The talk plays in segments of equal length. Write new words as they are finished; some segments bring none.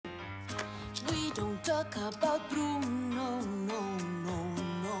talk about Bruno, no, no,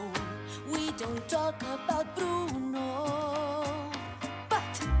 no. We don't talk about Bruno.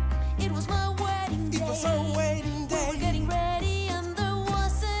 But it was my wedding day. It was our wedding day. We were getting ready and there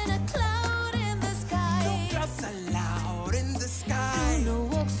wasn't a cloud in the sky. No clouds allowed in the sky. Bruno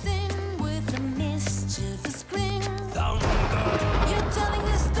walks in with a mischievous grin. Thunder. You're telling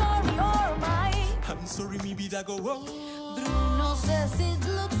this story or am I? I'm sorry, maybe that go wrong. Bruno says it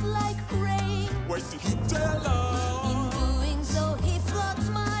looks like rain. Why did he tell us? In doing so, he floods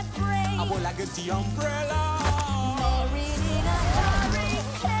my brain. I will like the umbrella. Married in a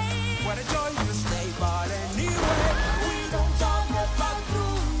hurricane. What a joyous day, but anyway, we don't talk about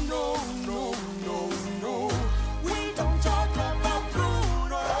Bruno, no, no, no. We don't talk about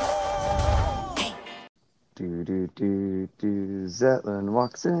Bruno. Zetlin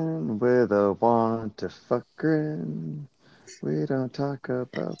walks in with a want to fuck grin. We don't talk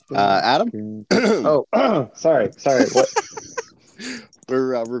about Adam? Sorry. What?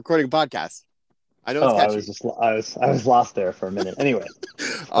 We're recording a podcast. I know it's catchy. I was lost there for a minute. Anyway.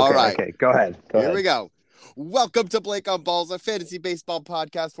 All right. Okay, go ahead. Here we go. Welcome to Blake on Balls, a fantasy baseball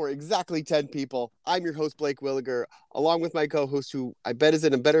podcast for exactly 10 people. I'm your host, Blake Williger, along with my co-host, who I bet is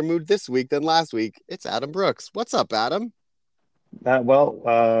in a better mood this week than last week. It's Adam Brooks. What's up, Adam?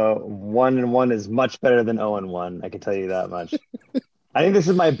 1-1 is much better than 0-1. I can tell you that much. I think this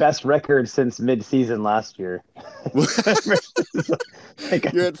is my best record since mid-season last year. You're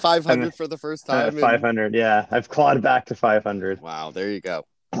at 500 for the first time. 500, yeah. I've clawed back to 500. Wow, there you go.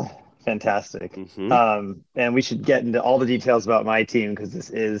 Fantastic. Mm-hmm. And we should get into all the details about my team because this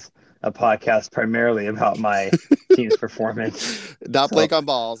is a podcast primarily about my team's performance. Not Blake on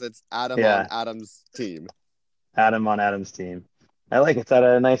Balls. It's Adam on Adam's team. Adam on Adam's team. I like it. It's got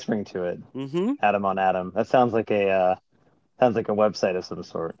a nice ring to it. Mm-hmm. Adam on Adam. That sounds like a website of some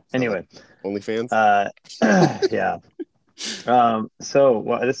sort. Anyway, OnlyFans. Yeah.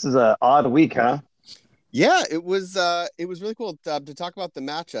 So this is an odd week, huh? Yeah, it was really cool to talk about the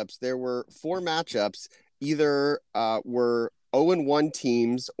matchups. There were 4 matchups. Either were 0-1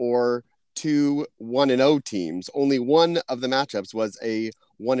 teams or 2 1-0 teams. Only one of the matchups was a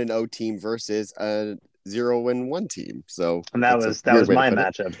 1-0 team versus a 0-1 team. So and that was my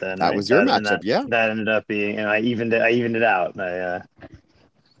matchup then. That was your matchup, yeah. That ended up being, I evened it out.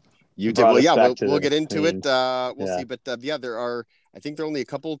 You did well. Yeah, we'll get into it. We'll see, but there are. I think there are only a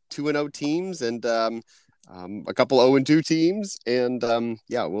couple 2-0 teams and a couple 0-2 teams, and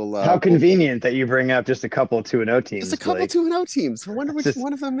we'll. How convenient that you bring up just a couple 2-0 teams. Just a couple 2-0 teams. I wonder which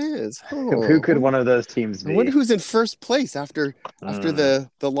one of them is. Who could one of those teams be? I wonder who's in first place after the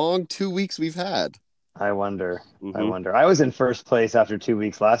long 2 weeks we've had. I wonder. Mm-hmm. I wonder. I was in first place after 2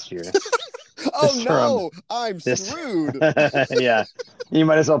 weeks last year. Oh no! I'm screwed. Yeah, you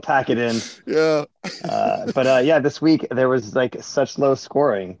might as well pack it in. Yeah. But this week there was like such low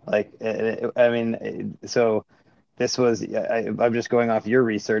scoring. So this was. I'm just going off your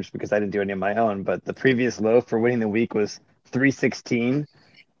research because I didn't do any of my own. But the previous low for winning the week was 316.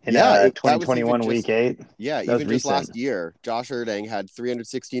 In 2021 week 8. Yeah, even just last year, Josh Erdang had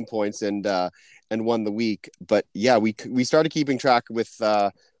 316 points and won the week. But yeah, we started keeping track with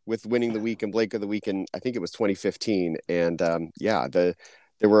winning the week and Blake of the week, and I think it was 2015. And there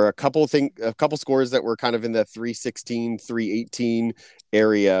were a couple scores that were kind of in the 316, 318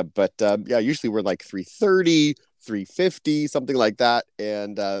 area, but usually we're like 330, 350, something like that.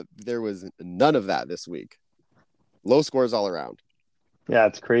 And there was none of that this week. Low scores all around. Yeah,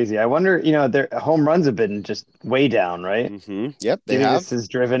 it's crazy. I wonder, their home runs have been just way down, right? Mm-hmm. Yep, they have. This is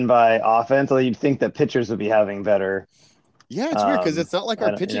driven by offense. Well, you'd think that pitchers would be having better. Yeah, it's weird because it's not like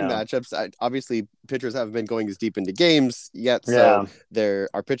our pitching matchups. Obviously, pitchers haven't been going as deep into games yet, so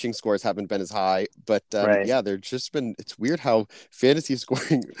our pitching scores haven't been as high. But they're just been. It's weird how fantasy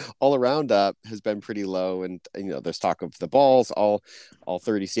scoring all around has been pretty low, and there's talk of the balls. All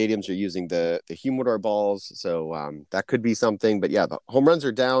 30 stadiums are using the humidor balls, so that could be something. But yeah, the home runs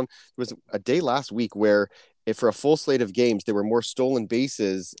are down. There was a day last week where, if for a full slate of games, there were more stolen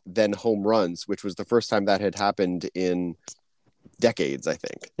bases than home runs, which was the first time that had happened in decades, I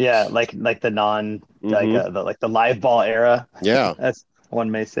think. Yeah, like the non like the live ball era. Yeah, that's one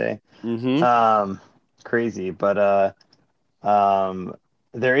may say. Mm-hmm. Crazy, but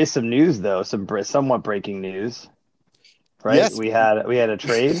there is some news though, some somewhat breaking news. Right. Yes. We had a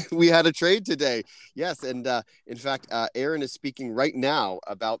trade. We had a trade today. Yes, and in fact, Aaron is speaking right now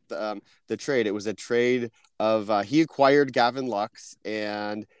about the trade. It was a trade of he acquired Gavin Lux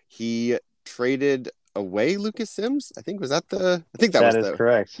and he traded away Lucas Sims. I think that was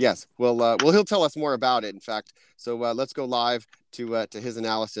correct. Yes. Well, he'll tell us more about it. In fact, so let's go live to his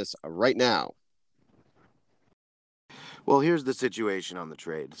analysis right now. Well, here's the situation on the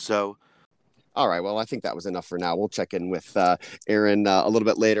trade. So, all right. Well, I think that was enough for now. We'll check in with Aaron a little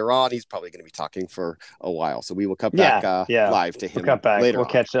bit later on. He's probably going to be talking for a while, so we will cut back live to him. We'll cut back. Later. We'll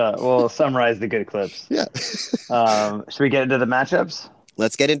catch up. We'll summarize the good clips. Yeah. Should we get into the matchups?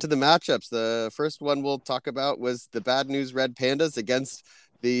 Let's get into the matchups. The first one we'll talk about was the Bad News Red Pandas against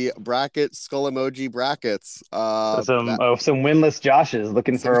the bracket skull emoji brackets. Some winless Joshes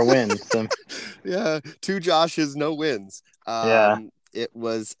looking for a win. Yeah, 2 Joshes, no wins. It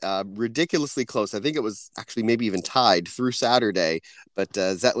was ridiculously close. I think it was actually maybe even tied through Saturday, but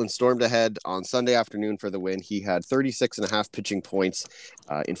Zetlin stormed ahead on Sunday afternoon for the win. He had 36.5 pitching points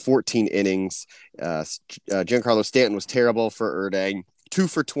in 14 innings. Giancarlo Stanton was terrible for Erdang. 2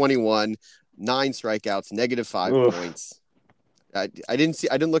 for 21, 9 strikeouts, -5 points. I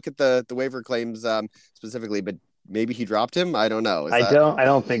didn't look at the waiver claims specifically, but maybe he dropped him. I don't know. I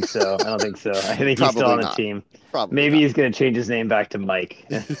don't think so. I think he's still on the team. Probably maybe not. He's going to change his name back to Mike.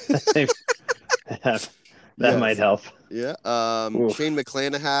 That might help. Yeah. Shane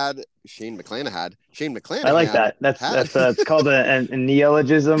McClanahan. I like that. That's called a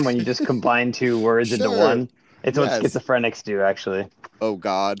neologism when you just combine 2 words into one. It's what schizophrenics do, actually. Oh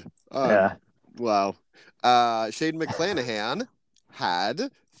God. Yeah. Wow. Shane McClanahan had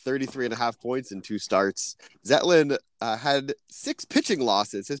 33.5 points in 2 starts. Zetlin had 6 pitching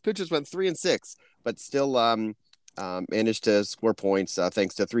losses. His pitchers went 3-6, but still managed to score points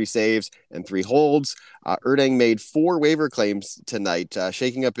thanks to 3 saves and 3 holds. Erdang made 4 waiver claims tonight,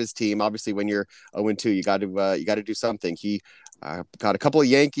 shaking up his team. Obviously, when you're 0-2, you got to do something. He got a couple of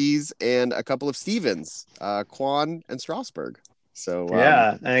Yankees and a couple of Stevens, Kwan and Strasburg. So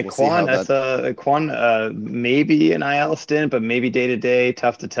and Kwan, Kwan maybe an IL stint, but maybe day to day,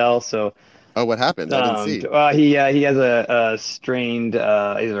 tough to tell. So, what happened? I didn't see. He has a strained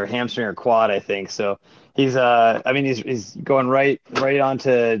either hamstring or quad, I think. So he's he's going right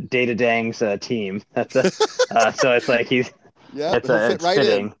onto Data Dang's team. That's so it's like he's it's right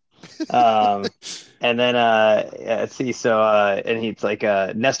fitting. And then let's see. So and he's like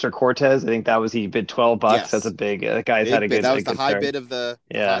Nestor Cortez. I think he bid $12. Yes. That's a big. That guy's had a good. That was the high bid of the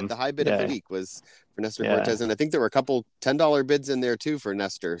the high bid of the week was for Nestor Cortez, and I think there were a couple $10 bids in there too for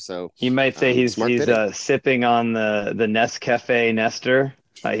Nestor. So you might say he's sipping on the Nescafe Nestor.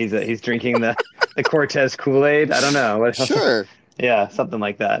 He's drinking the Cortez Kool-Aid. I don't know. Sure. Yeah, something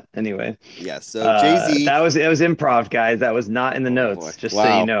like that. Anyway. Yeah. So Jay-Z. It was improv, guys. That was not in the notes. Just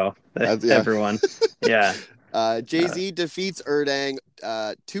so you know, everyone. Yeah. Jay-Z defeats Erdang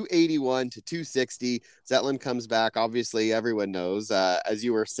 281-260. Zetlin comes back. Obviously, everyone knows. As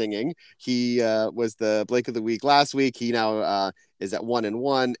you were singing, he was the Blake of the Week last week. He now is at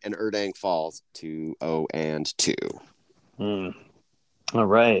 1-1, and Erdang falls to 0-2. All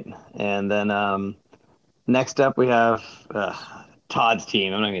right, and then next up we have Todd's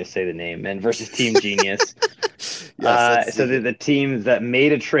team. I'm not going to say the name, and versus Team Genius. So the teams that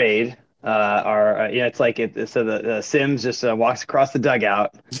made a trade are it's like so the Sims just walks across the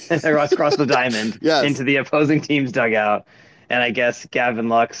dugout, walks across the diamond into the opposing team's dugout, and I guess Gavin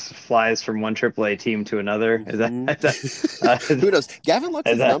Lux flies from one AAA team to another. Is that who knows? Gavin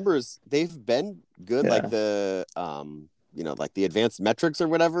Lux's numbers, they've been good, like the like the advanced metrics or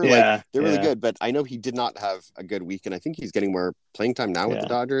whatever. Like they're really good, but I know he did not have a good week, and I think he's getting more playing time now with the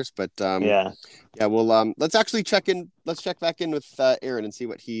Dodgers. But well, let's actually check in. Let's check back in with Aaron and see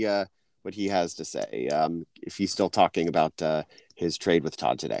what he has to say. If he's still talking about his trade with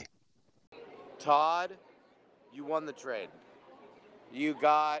Todd today. Todd, you won the trade. You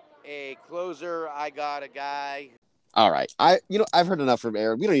got a closer. I got a guy. All right. I've heard enough from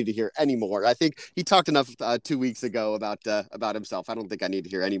Aaron. We don't need to hear any more. I think he talked enough 2 weeks ago about himself. I don't think I need to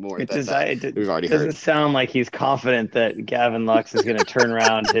hear any more. We've already heard. It doesn't sound like he's confident that Gavin Lux is going to turn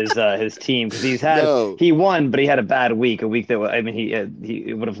around his team, because he won, but he had a bad week. A week that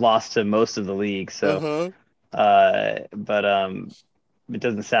he would have lost to most of the league. So, but it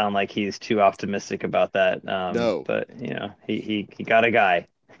doesn't sound like he's too optimistic about that. No, but he got a guy.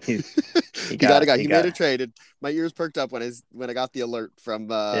 He got a guy. He made a trade. My ears perked up when I got the alert from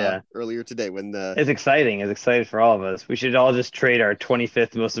earlier today. It's exciting. It's exciting for all of us. We should all just trade our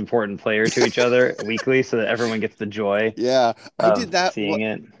 25th most important player to each other weekly, so that everyone gets the joy. Yeah, I did that. Seeing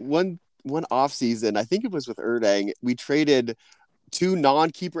it one off season. I think it was with Erdang. We traded 2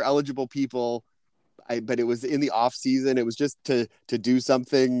 non-keeper eligible people. But it was in the off season. It was just to do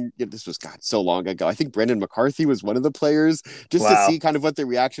something. This was so long ago. I think Brendan McCarthy was one of the players, just to see kind of what the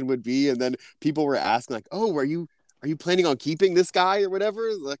reaction would be. And then people were asking like, "Oh, are you planning on keeping this guy or whatever?"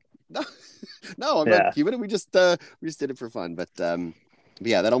 Like, no, I'm not keeping it. We just did it for fun. But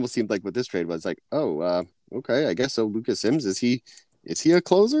yeah, that almost seemed like what this trade was like. Oh, Okay, I guess so. Lucas Sims, is he a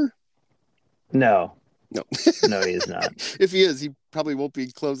closer? No. No, no, he is not. If he is, he probably won't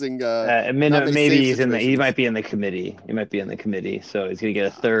be closing. Maybe he's in the. He might be in the committee. He might be in the committee, so he's gonna get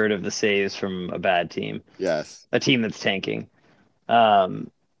a third of the saves from a bad team. Yes, a team that's tanking.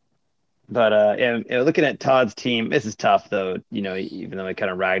 Looking at Todd's team, this is tough though. Even though I kind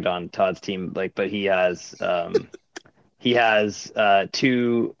of ragged on Todd's team, but he has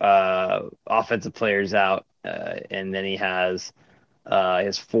two offensive players out, and then he has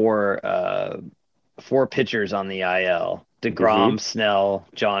four pitchers on the IL: DeGrom, Snell,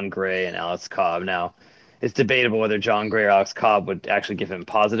 John Gray, and Alex Cobb. Now, it's debatable whether John Gray or Alex Cobb would actually give him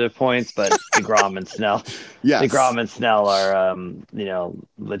positive points, but DeGrom and Snell, are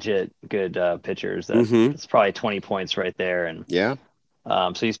legit good pitchers. It's probably 20 points right there, and so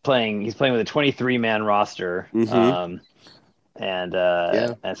he's playing with a 23-man roster, and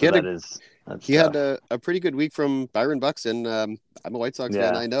so he had a pretty good week from Byron Buxton. I'm a White Sox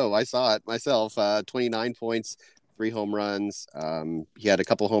fan. I know. I saw it myself. 29 points, 3 home runs. He had a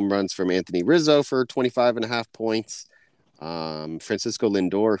couple home runs from Anthony Rizzo for 25.5 points. Francisco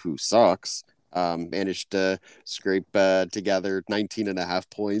Lindor, who sucks, managed to scrape together 19.5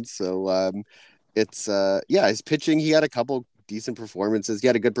 points. So his pitching, he had a couple decent performances. He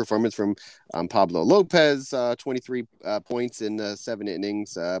had a good performance from Pablo Lopez, 23 points in 7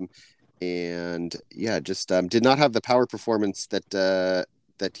 innings. Did not have the power performance that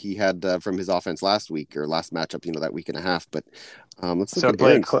he had from his offense last week or last matchup, that week and a half. But let's look at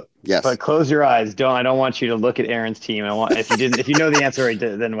Blake. Yes, but close your eyes. I don't want you to look at Aaron's team. If you know the answer,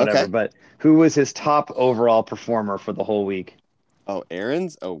 then whatever. Okay. But who was his top overall performer for the whole week? Oh,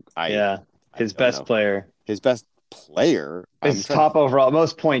 Aaron's. His best player. His best player. His top overall,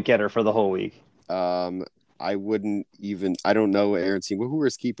 most point getter for the whole week. I don't know Aaron's team. Who were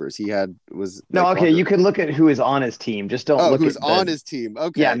his keepers? He had you can look at who is on his team. Just don't look who's on his team.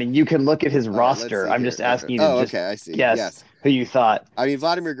 Okay. Yeah, you can look at his roster. I'm just asking you to I see. Guess who you thought.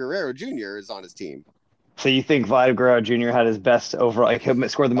 Vladimir Guerrero Jr. is on his team. So you think Vladimir Guerrero Jr. had his best overall,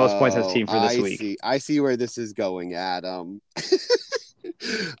 scored the most points on his team for this week? I see where this is going, Adam.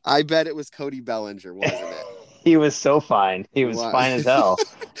 I bet it was Cody Bellinger, wasn't it? He was so fine. He was fine as hell.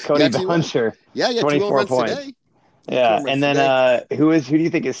 Cody Bellinger. 24 points. Today. Yeah, and then who do you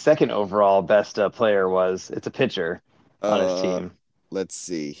think his second overall best player was? It's a pitcher on his team. Let's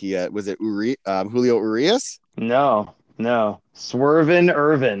see. He was it Julio Urias? No. Swervin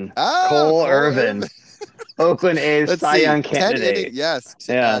Irvin. Cole Irvin. Oakland A's Cy Young candidate.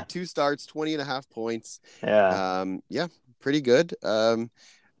 2 starts, 20.5 points. Yeah. Pretty good.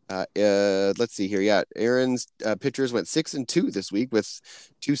 Let's see here. Yeah, Aaron's pitchers went 6-2 this week with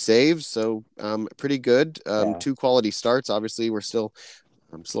 2 saves, so pretty good. 2 quality starts. Obviously, we're still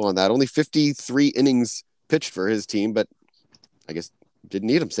slow on that. Only 53 innings pitched for his team, but I guess didn't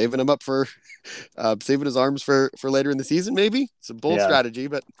need him. Saving him up for saving his arms for later in the season. Maybe it's a bold strategy,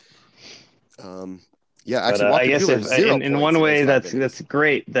 but I guess in one way that's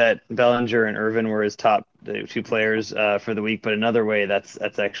great that Bellinger and Irvin were his top 2 players for the week, but another way that's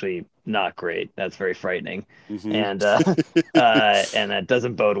actually not great. That's very frightening, and that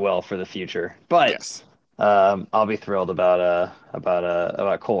doesn't bode well for the future. But I'll be thrilled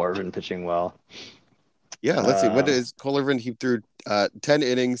about Cole Irvin pitching well. Yeah, let's see. What is Cole Irvin? He threw 10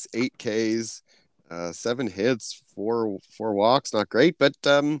 innings, 8 Ks, 7 hits, 4 walks. Not great, but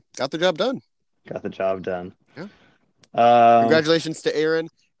got the job done. Yeah. Congratulations to Aaron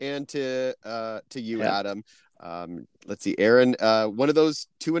and to you, Adam. Let's see, Aaron, one of those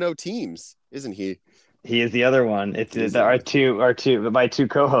 2-0 teams, isn't he? He is the other one. It's my 2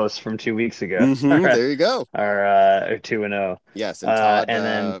 co-hosts from 2 weeks ago. There you go. Are 2-0. Yes, and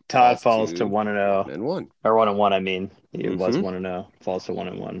then Todd falls to 1-0 and 1 or 1-1. I mean, he was 1-0, falls to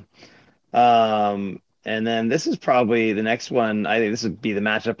 1-1. And then this is probably the next one. I think this would be the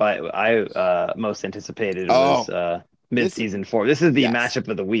matchup I most anticipated was mid-season 4. This is the matchup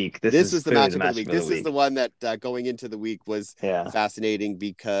of the week. This is the matchup of the week. This is the one that going into the week was fascinating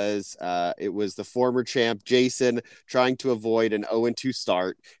because it was the former champ Jason trying to avoid an 0-2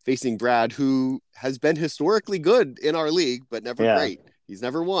 start, facing Brad, who has been historically good in our league, but never great. He's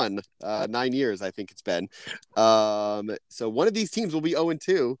never won 9 years, I think it's been. So one of these teams will be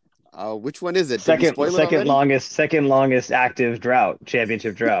 0-2. Which one is it? Second longest active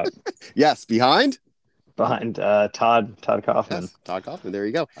championship drought. Yes, behind Todd Kaufman. Yes, Todd Kaufman. There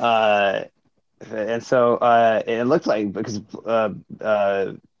you go. And so it looked like because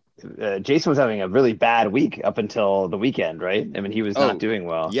Jason was having a really bad week up until the weekend, right? I mean, he was not doing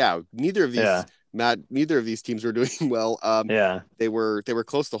well. Yeah, neither of these teams were doing well. They were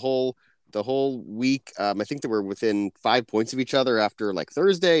close the whole the whole week. I think they were within 5 points of each other after like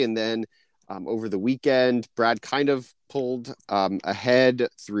Thursday, and then over the weekend, Brad kind of pulled ahead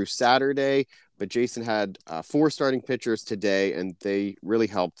through Saturday, but Jason had 4 starting pitchers today, and they really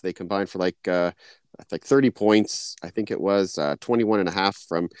helped. They combined for like 30 points. I think it was 21 and a half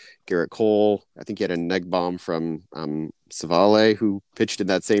from Garrett Cole. I think he had a neg bomb from Savale, who pitched in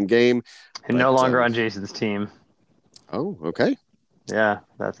that same game. And no longer on Jason's team. Oh, okay. Yeah,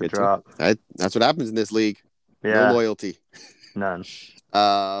 that's a drop. That's what happens in this league. Yeah. No loyalty. None.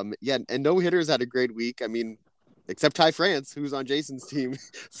 Yeah, and no hitters had a great week. I mean, except Ty France, who's on Jason's team,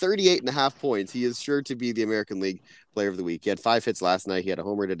 38 and a half points. He is sure to be the American League Player of the Week. He had 5 hits last night. He had a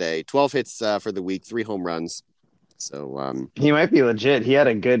homer today. 12 hits for the week, 3 home runs. So he might be legit. He had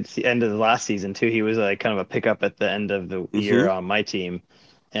a good end of the last season too. He was like kind of a pickup at the end of the year on my team,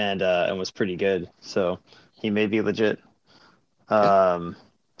 and was pretty good. So he may be legit.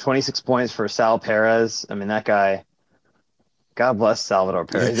 26 points for Sal Perez. I mean, that guy. God bless Salvador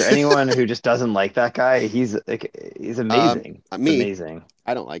Perez. Is there anyone who just doesn't like that guy? He's amazing. Amazing.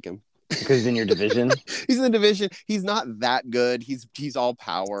 I don't like him because he's in your division. He's in the division. He's not that good. He's all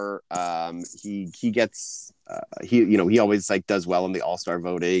power. He gets he always like does well in the All-Star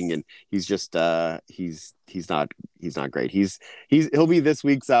voting, and he's just he's not great. He'll be this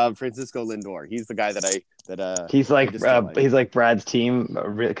week's Francisco Lindor. He's the guy that he's like Brad's team,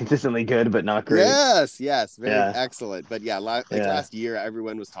 consistently good but not great. Yes, very excellent. But last year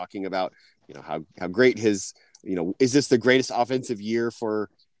everyone was talking about how great his is this the greatest offensive year for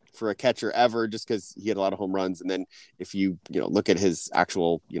a catcher ever, just because he had a lot of home runs. And then if you look at his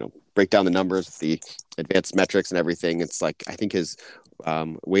actual break down the numbers, the advanced metrics and everything, it's like I think his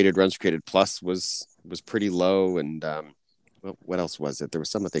weighted runs created plus was pretty low, and what else was it? There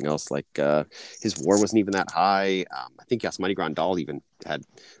was something else like his WAR wasn't even that high. I think Yasmani Grandal even had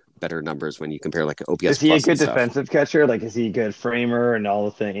better numbers when you compare like OPS. Is he a good defensive catcher? Like, is he a good framer and all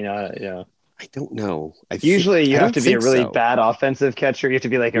the thing? I don't know. Usually you have to be a really bad offensive catcher. You have to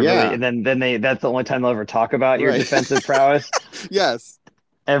be like really, and then that's the only time they'll ever talk about your defensive prowess. Yes.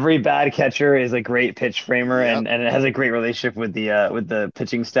 Every bad catcher is a great pitch framer, and it has a great relationship with the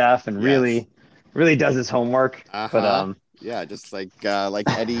pitching staff, and really does his homework. But just like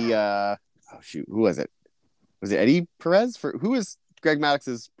Eddie. Who was it? Was it Eddie Perez? Who is Greg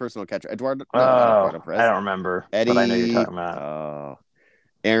Maddox's personal catcher? Eduardo Perez. I don't remember. Eddie. But I know you're talking about.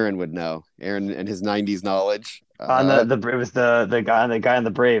 Aaron would know. Aaron and his '90s knowledge. On it was the guy on the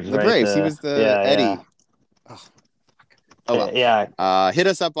Braves. The right? Braves. He was the Eddie. Yeah. Oh well. Yeah. Hit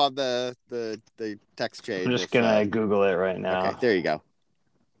us up on the text chain. I'm just gonna Google it right now. Okay, there you go.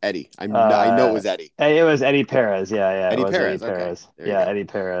 Eddie. I know it was Eddie. It was Eddie Perez. Yeah. Eddie Perez. Okay. Eddie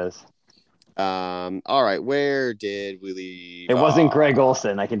Perez. All right. Where did we leave? It wasn't Greg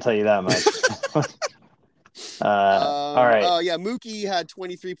Olson. I can tell you that much. All right. Oh yeah, Mookie had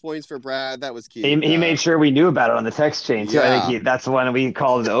 23 points for Brad. That was key. He made sure we knew about it on the text chain too. I think that's the one we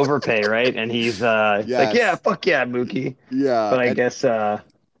called it overpay, right? And he's like, yeah, fuck yeah, Mookie. Yeah. But I guess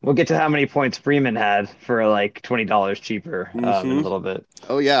we'll get to how many points Freeman had for like $20 cheaper in a little bit.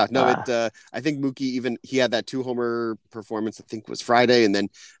 Oh yeah, no, I think Mookie he had that 2-homer performance. I think was Friday, and then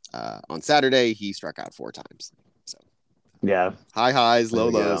on Saturday he struck out 4 times. So yeah, high highs, low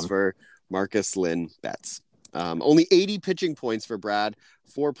lows for Marcus Lynn Betts. Only 80 pitching points for Brad.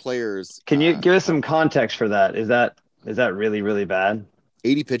 4 players. Can you give us some context for that? Is that really, really bad?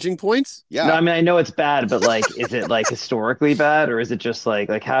 80 pitching points? Yeah. No, I mean, I know it's bad, but like, is it like historically bad, or is it just like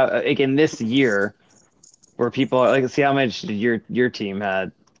how like in this year where people are like, see how much did your team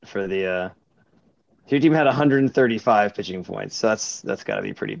had for the your team had 135 pitching points. So that's got to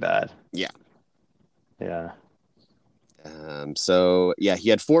be pretty bad. Yeah. Yeah. So yeah, he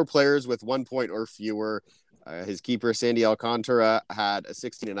had 4 players with 1 point or fewer. His keeper, Sandy Alcantara, had a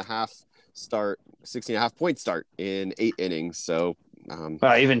 16.5 point start in 8 innings. So,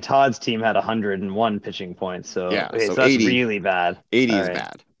 even Todd's team had 101 pitching points. So, so that's 80, really bad. 80 is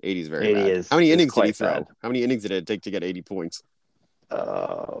bad. 80 is very bad. How many innings did he throw? Bad. How many innings did it take to get 80 points?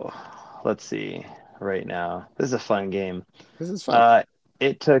 Oh, let's see right now. This is a fun game. This is fun.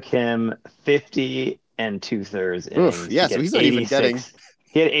 It took him 50 2/3 innings. Yeah, so he's not even getting.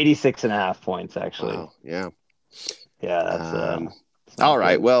 He had 86.5 points, actually. Wow, yeah. Yeah, that's all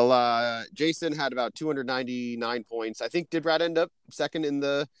right. Good. Well, Jason had about 299 points. I think did Brad end up second in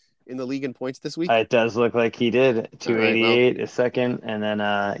the league in points this week? It does look like he did. 288 is second, and then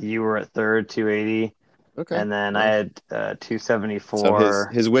you were at third, 280. Okay. And then I had 274. So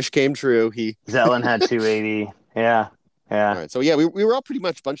his wish came true. Zelen had 280. Yeah. All right. So yeah, we were all pretty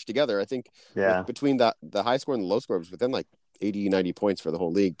much bunched together. I think. Yeah. Between the high score and the low score, it was within like 80, 90 points for the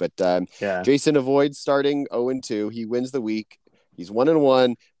whole league. But Jason avoids starting 0-2. He wins the week. He's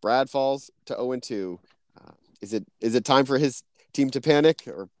 1-1. Brad falls to 0-2. Is it time for his team to panic?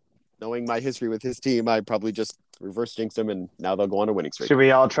 Or knowing my history with his team, I probably just reverse jinx him, and now they'll go on a winning streak. Should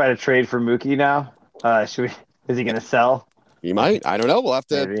we all try to trade for Mookie now? Is he going to sell? He might. I don't know. We'll have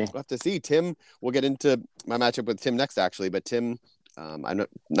to see. Tim, we'll get into my matchup with Tim next, actually. But Tim, I'm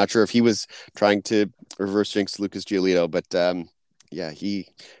not sure if he was trying to reverse jinx Lucas Giolito, but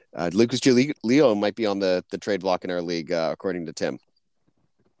Lucas Giolito might be on the trade block in our league, according to Tim.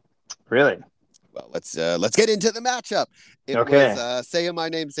 Really? Well, let's get into the matchup. It was Say My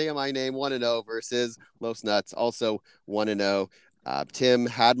Name 1-0 versus Los Nuts, also 1-0. Tim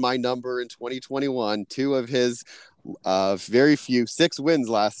had my number in 2021. 2 of his very few 6 wins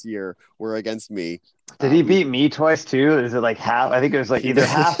last year were against me. Did he beat me twice too? Is it like half? I think it was like either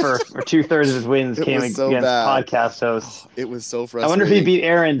half or 2/3 of his wins came against podcast hosts. It was so frustrating. I wonder if he beat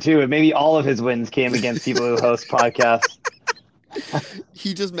Aaron too. And maybe all of his wins came against people who host podcasts.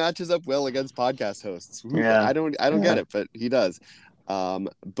 He just matches up well against podcast hosts. Yeah. I don't get it, but he does.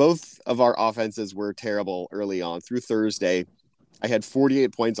 Both of our offenses were terrible early on. Through Thursday, I had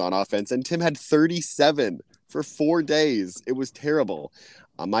 48 points on offense, and Tim had 37 for 4 days. It was terrible.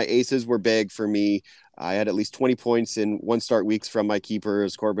 My aces were big for me. I had at least 20 points in one-start weeks from my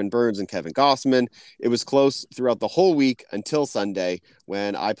keepers, Corbin Burns and Kevin Gossman. It was close throughout the whole week until Sunday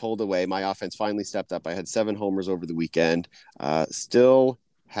when I pulled away. My offense finally stepped up. I had 7 homers over the weekend. Still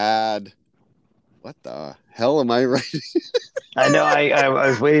had... What the hell am I writing? I know. I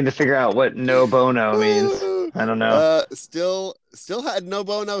was waiting to figure out what no bono means. I don't know. Still had no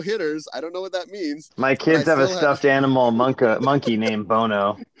bono hitters. I don't know what that means. My kids have a stuffed animal monkey named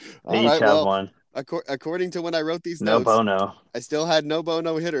Bono. They each have one. According to when I wrote these no notes, bono. I still had no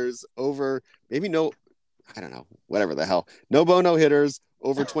bono hitters over I don't know, whatever the hell. No bono hitters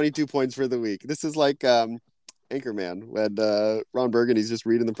over 22 points for the week. This is like Anchorman when Ron Burgundy's just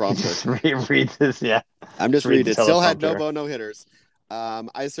reading the prompter. Just read this, yeah. I'm just reading it. Still had no bono hitters.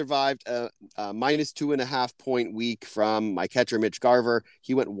 I survived a -2.5 point week from my catcher, Mitch Garver.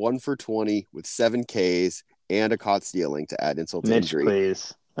 He went 1 for 20 with 7 Ks and a caught stealing to add insult to injury. Mitch,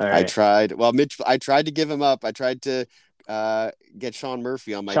 please. All right. I tried to give him up. I tried to get Sean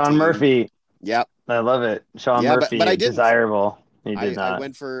Murphy on my team. Sean Murphy. Yep. I love it. Sean Murphy but I is didn't. Desirable. He did not. I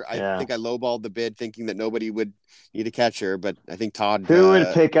went for, I think I lowballed the bid thinking that nobody would need a catcher, but I think Todd. Who would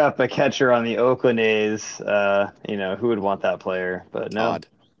pick up a catcher on the Oakland A's? Who would want that player? But no.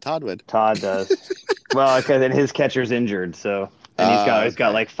 Todd would. Todd does. Well, because his catcher's injured, so. And he's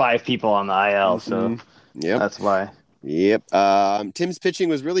got like 5 people on the IL, so that's why. Yep. Tim's pitching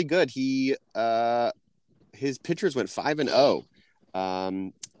was really good. His pitchers went 5-0.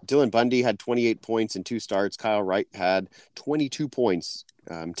 Dylan Bundy had 28 points in 2 starts. Kyle Wright had 22 points.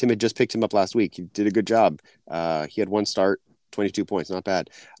 Tim had just picked him up last week. He did a good job. He had 1 start, 22 points. Not bad.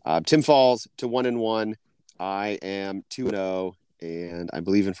 Tim falls to 1-1. I am 2-0, and I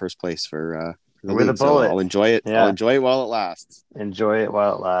believe in first place for the with league. a bullet. So I'll enjoy it. Yeah. I'll enjoy it while it lasts. Enjoy it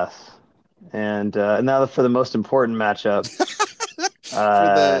while it lasts. And now for the most important matchup.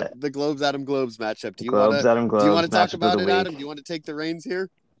 For the Globes Adam Globes matchup. Do you want to talk about it, Adam? Do you want to take the reins here?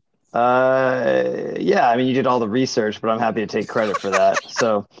 Yeah, I mean, you did all the research, but I'm happy to take credit for that.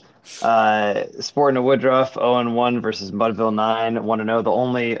 So, Sporting of Woodruff 0-1 versus Mudville 9 1-0, the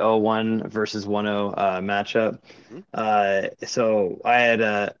only 0-1 versus 1-0 matchup. So I had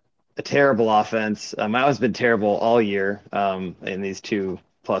a terrible offense. I was been terrible all year in these 2+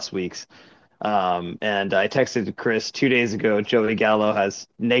 weeks. And I texted Chris 2 days ago. Joey Gallo has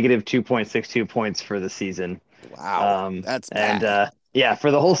negative 2.62 points for the season. Wow, that's bad. And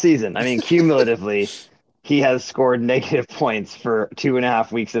for the whole season. I mean, cumulatively, he has scored negative points for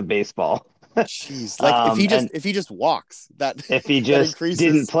 2.5 weeks of baseball. Jeez, like if he just walks, if he just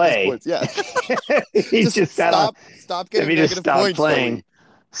didn't play, yeah, he just stop getting if he just stopped playing.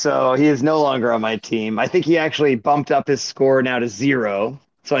 So he is no longer on my team. I think he actually bumped up his score now to 0.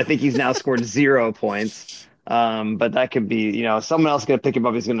 So I think he's now scored 0 points. But that could be, someone else going to pick him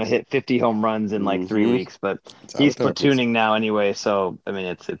up. He's going to hit 50 home runs in like 3 weeks, but he's platooning now anyway. So, I mean,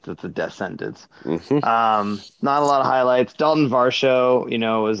 it's a death sentence. Not a lot of highlights. Dalton Varsho,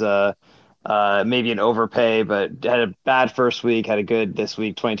 was maybe an overpay, but had a bad first week, had a good this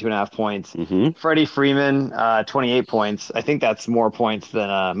week, 22.5 points. Freddie Freeman, 28 points. I think that's more points than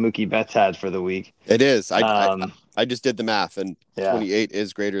Mookie Betts had for the week. It is. I just did the math, and 28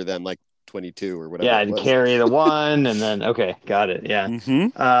 is greater than like 22 or whatever. Yeah, and carry the 1, and then got it. Yeah.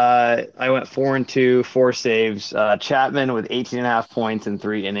 I went 4-2, 4 saves. Chapman with 18.5 points in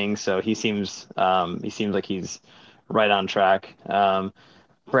 3 innings, so he seems like he's right on track.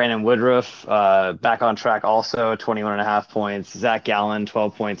 Brandon Woodruff, back on track also, 21.5 points. Zach Gallen,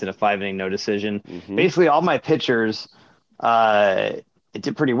 12 points in a 5-inning no decision. Basically, all my pitchers, it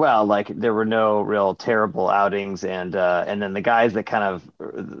did pretty well. Like, there were no real terrible outings, and then the guys that kind of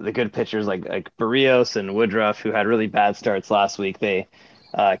the good pitchers like Barrios and Woodruff, who had really bad starts last week, they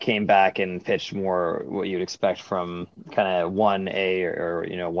came back and pitched more what you'd expect from kind of 1A or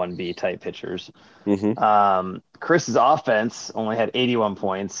 1B type pitchers. Chris's offense only had 81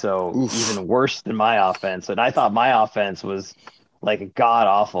 points, so even worse than my offense. And I thought my offense was like god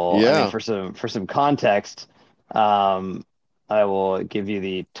awful. Yeah. I mean, for some context, I will give you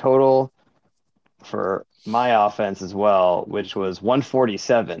the total for my offense as well, which was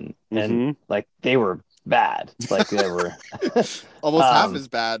 147, and like they were bad. Like they were almost half as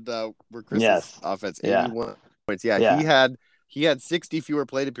bad. Were Chris's offense, 81 points. Yeah, he had 60 fewer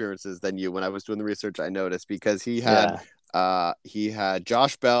plate appearances than you. When I was doing the research, I noticed, because he had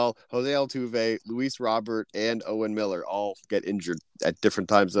Josh Bell, Jose Altuve, Luis Robert, and Owen Miller all get injured at different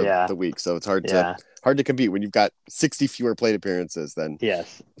times of the week. So it's hard to compete when you've got 60 fewer plate appearances. Then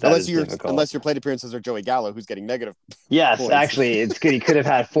unless your plate appearances are Joey Gallo, who's getting negative. Yes, points. Actually, it's good. He could have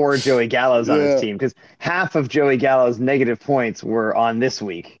had 4 Joey Gallos on his team, because half of Joey Gallo's negative points were on this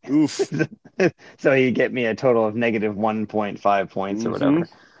week. Oof. So he'd get me a total of negative 1.5 points or whatever.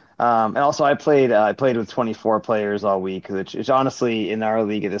 And also, I played with 24 players all week, which honestly, in our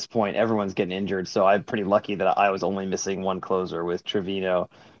league at this point, everyone's getting injured. So I'm pretty lucky that I was only missing one closer, with Trevino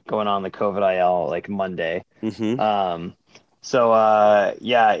going on the COVID IL like Monday. His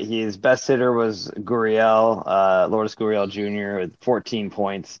best hitter was Gurriel, Lourdes Gurriel Jr. with 14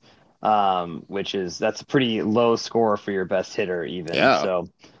 points, that's a pretty low score for your best hitter even. Yeah. So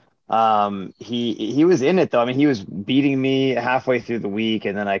he was in it though. I mean, he was beating me halfway through the week,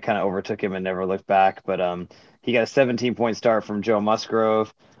 and then I kind of overtook him and never looked back. But he got a 17-point start from Joe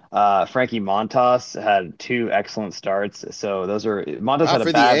Musgrove. Frankie Montas had 2 excellent starts. So those are Montas had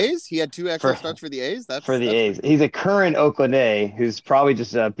for the A's. He had 2 excellent starts for the A's. That's A's. He's a current Oakland A who's probably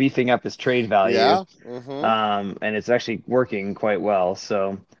just beefing up his trade value. Yeah. And it's actually working quite well.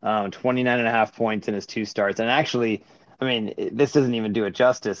 So 29.5 points in his 2 starts, and actually, I mean, this doesn't even do it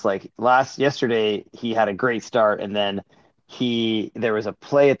justice. Like yesterday, he had a great start, and then there was a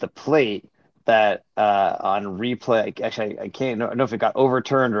play at the plate that on replay, actually, I can't know if it got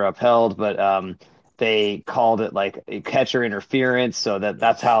overturned or upheld, but they called it like a catcher interference. So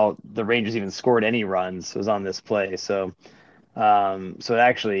that's how the Rangers even scored any runs, was on this play. So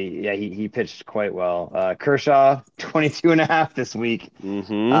actually, he pitched quite well. Kershaw, 22.5 this week.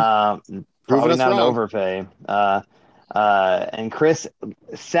 Probably not an overpay. And Chris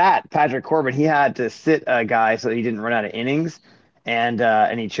sat Patrick Corbin. He had to sit a guy so he didn't run out of innings,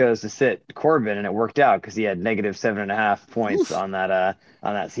 and he chose to sit Corbin, and it worked out because he had negative 7.5 points on that.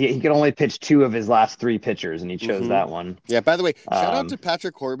 So he could only pitch 2 of his last 3 pitchers, and he chose that one. Yeah. By the way, shout out to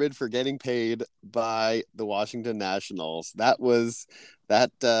Patrick Corbin for getting paid by the Washington Nationals. That was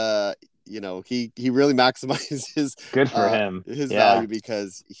that. He really maximized his good for him his value,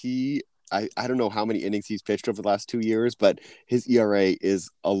 because I don't know how many innings he's pitched over the last 2 years, but his ERA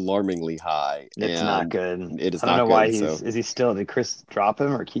is alarmingly high. It's not good. It is. I don't know why is he still? Did Chris drop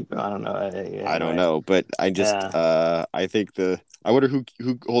him or keep him? I don't know. Anyway. I don't know, but I just I think I wonder who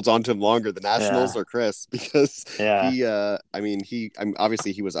holds on to him longer, the Nationals or Chris, because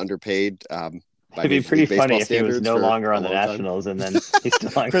obviously he was underpaid. It'd be pretty funny if he was no longer on the Nationals and then he's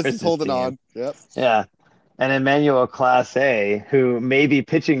still on Chris is holding team. On. Yep. Yeah. And Emmanuel Class A, who may be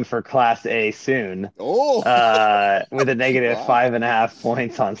pitching for Class A soon, with a negative 5.5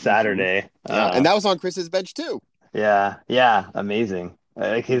 points on Saturday. And that was on Chris's bench too. Yeah, amazing.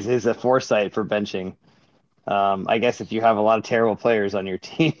 Like his foresight for benching. I guess if you have a lot of terrible players on your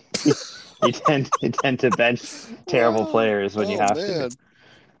team, you tend to bench terrible players when you have to.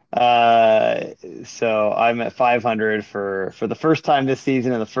 So I'm at 500 for the first time this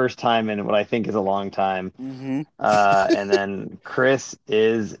season, and the first time in what I think is a long time. And then Chris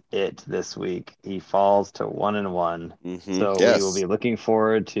is it this week. He falls to 1-1. So we will be looking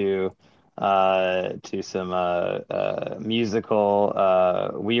forward to some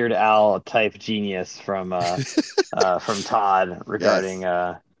musical Weird Al type genius from Todd regarding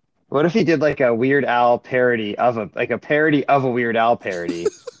what if he did like a Weird Al parody of a Weird Al parody.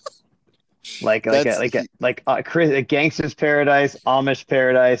 Like Gangster's Paradise, Amish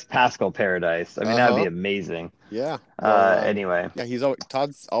Paradise, Pascal Paradise. I mean, that'd be amazing. Yeah. Anyway. Yeah,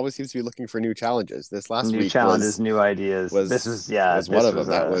 Todd always seems to be looking for new challenges. This last new week challenges, new ideas. This was one of them.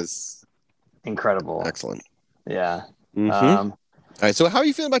 That was incredible. Excellent. Yeah. All right. So, how are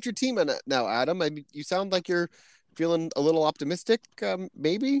you feeling about your team now, Adam? I mean, you sound like you're feeling a little optimistic,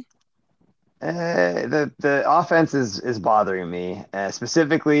 maybe? The offense is bothering me.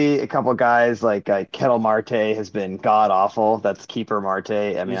 Specifically, a couple of guys like Kettle Marte has been god awful. That's keeper Marte.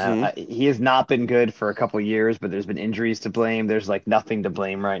 I mean, he has not been good for a couple of years, but there's been injuries to blame. There's like nothing to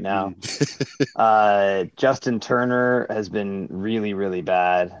blame right now. Justin Turner has been really, really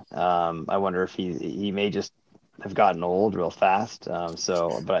bad. I wonder if he may just have gotten old real fast.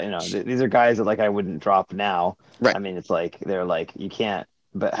 But these are guys that like I wouldn't drop now. Right. I mean, it's like they're like you can't.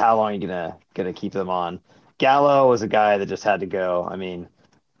 But how long are you gonna keep them on? Gallo was a guy that just had to go. I mean,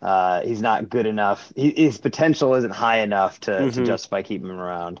 he's not good enough. His potential isn't high enough to justify keeping him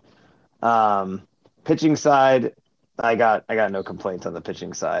around. Pitching side, I got no complaints on the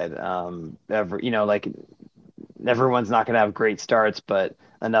pitching side. Like everyone's not gonna have great starts, but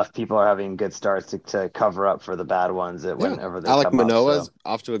enough people are having good starts to cover up for the bad ones whenever they Alek come Manoah's up. So.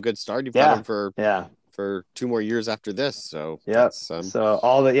 off to a good start. You've got him for 2 more years after this. So so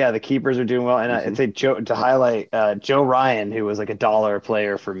all the keepers are doing well. And I'd say to highlight Joe Ryan, who was like a dollar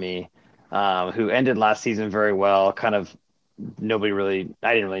player for me, who ended last season very well. Kind of I didn't really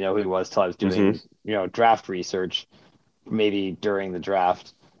know who he was till I was doing draft research, maybe during the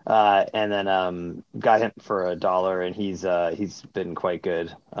draft. And then got him for $1, and he's been quite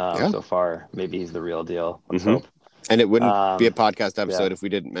good so far. Maybe he's the real deal. Let's hope. And it wouldn't be a podcast episode if we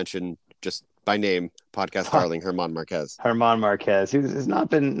didn't mention just by name podcast darling German Marquez. German Marquez, who's not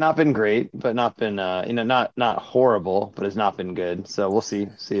been great, but not been not horrible, but has not been good. So we'll see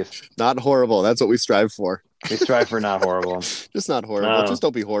if not horrible. That's what we strive for. We strive for not horrible. Just not horrible. Just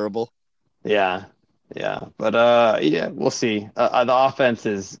don't be horrible. Yeah. But we'll see. The offense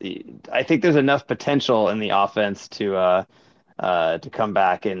is. I think there's enough potential in the offense to come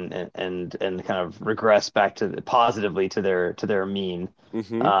back and kind of regress back to positively to their mean.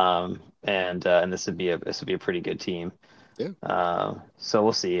 And this would be a pretty good team. Yeah. So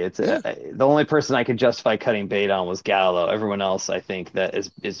we'll see. It's the only person I could justify cutting bait on was Gallo. Everyone else, I think, that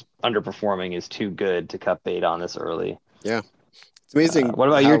is underperforming is too good to cut bait on this early. Yeah, it's amazing. What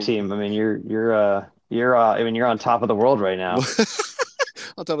about your team? I mean, you're on top of the world right now.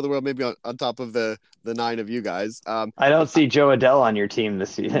 On top of the world, maybe on top of the 9 of you guys. I don't see Joe Adell on your team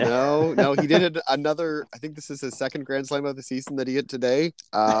this season. No, he did another. I think this is his second Grand Slam of the season that he hit today.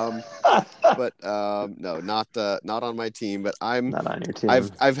 But no, not on my team. But I'm not on your team.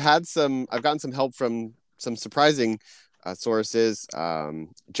 I've gotten some help from some surprising sources.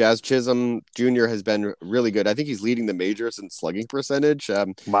 Jazz Chisholm Jr. has been really good. I think he's leading the majors in slugging percentage.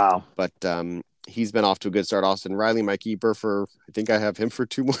 Wow. But he's been off to a good start. Austin Riley, my keeper, I think I have him for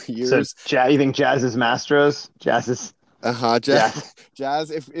 2 more years. So, you think Jazz is Mastros? Jazz is. Jazz.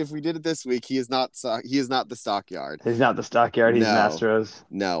 If we did it this week, he is not the stockyard. He's not the stockyard. He's Mastros.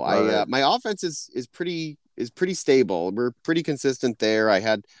 No, my offense is pretty stable. We're pretty consistent there. I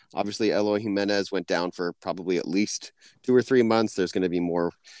had obviously Eloy Jimenez went down for probably at least 2 or 3 months. There's going to be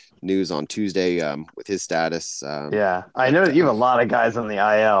more news on Tuesday with his status. I know that you have a lot of guys on the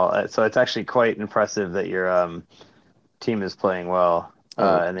IL, so it's actually quite impressive that your team is playing well.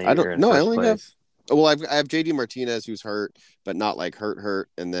 And I don't know. I only have. Well, I have JD Martinez who's hurt, but not like hurt,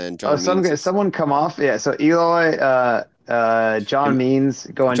 and then John. Someone come off. Yeah, so Eloy, John Means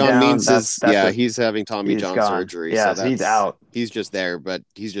going down. John Means he's having Tommy John surgery. Yeah, so he's out. He's just there, but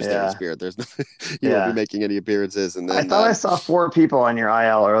he's just there in spirit. There's no, he won't be making any appearances. And then I thought I saw 4 people on your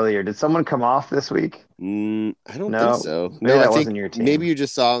IL earlier. Did someone come off this week? I don't think so. Maybe that wasn't your team. Maybe you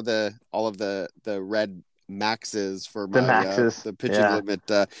just saw all of the red maxes for the pitching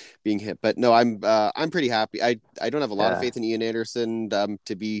limit being hit. But no, I'm pretty happy. I don't have a lot of faith in Ian Anderson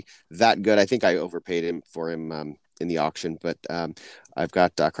to be that good. I think I overpaid him in the auction, but I've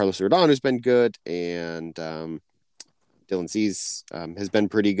got Carlos Rodon, who's been good, and Dylan Cease has been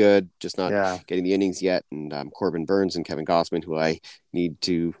pretty good, just not getting the innings yet, and Corbin Burns and Kevin Gossman, who I need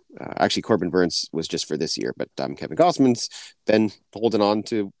to actually Corbin Burns was just for this year, but Kevin Gossman's been holding on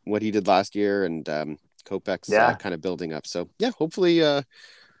to what he did last year, and Kopech's kind of building up. So hopefully I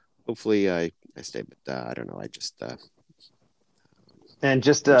stay, but I don't know. I just and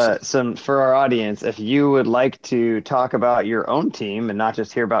just some for our audience, if you would like to talk about your own team and not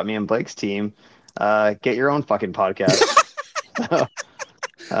just hear about me and Blake's team, get your own fucking podcast.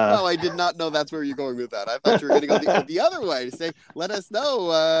 No, I did not know that's where you're going with that. I thought you were going to go the other way to say, let us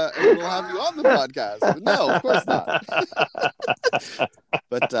know, and we'll have you on the podcast. But no, of course not.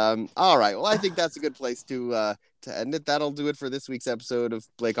 But all right. Well, I think that's a good place to end it. That'll do it for this week's episode of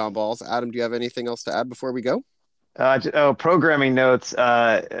Blake on Balls. Adam, do you have anything else to add before we go? Programming notes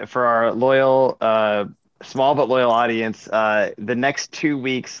for our loyal small but loyal audience. The next 2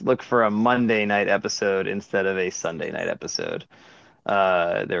 weeks, look for a Monday night episode instead of a Sunday night episode.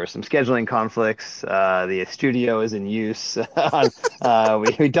 There were some scheduling conflicts. The studio is in use.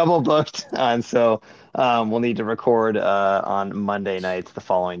 We double booked, and so we'll need to record on Monday nights the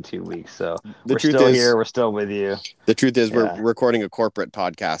following 2 weeks. So we're still here. We're still with you. The truth is, we're recording a corporate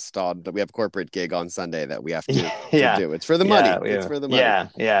podcast that we have a corporate gig on Sunday that we have to do. It's for the money. It's for the money.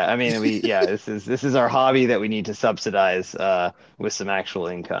 Yeah. I mean, this is our hobby that we need to subsidize with some actual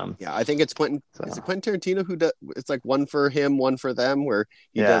income. Yeah, I think it's Quentin. So. Is it Quentin Tarantino who does? It's like one for him, one for them, where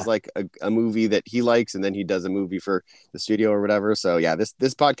he does like a movie that he likes, and then he does a movie for the studio or whatever. So yeah, this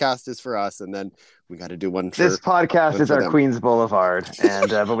podcast is for us, and then we got to do one for this podcast is our them. Queens Boulevard, and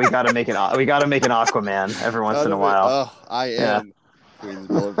but we got to make an Aquaman every once in a while. Oh, I am Queens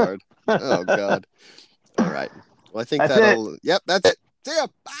Boulevard. Oh God. All right. Well, I think that'll. Yep, that's it. See ya.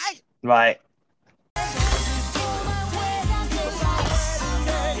 Bye. Bye.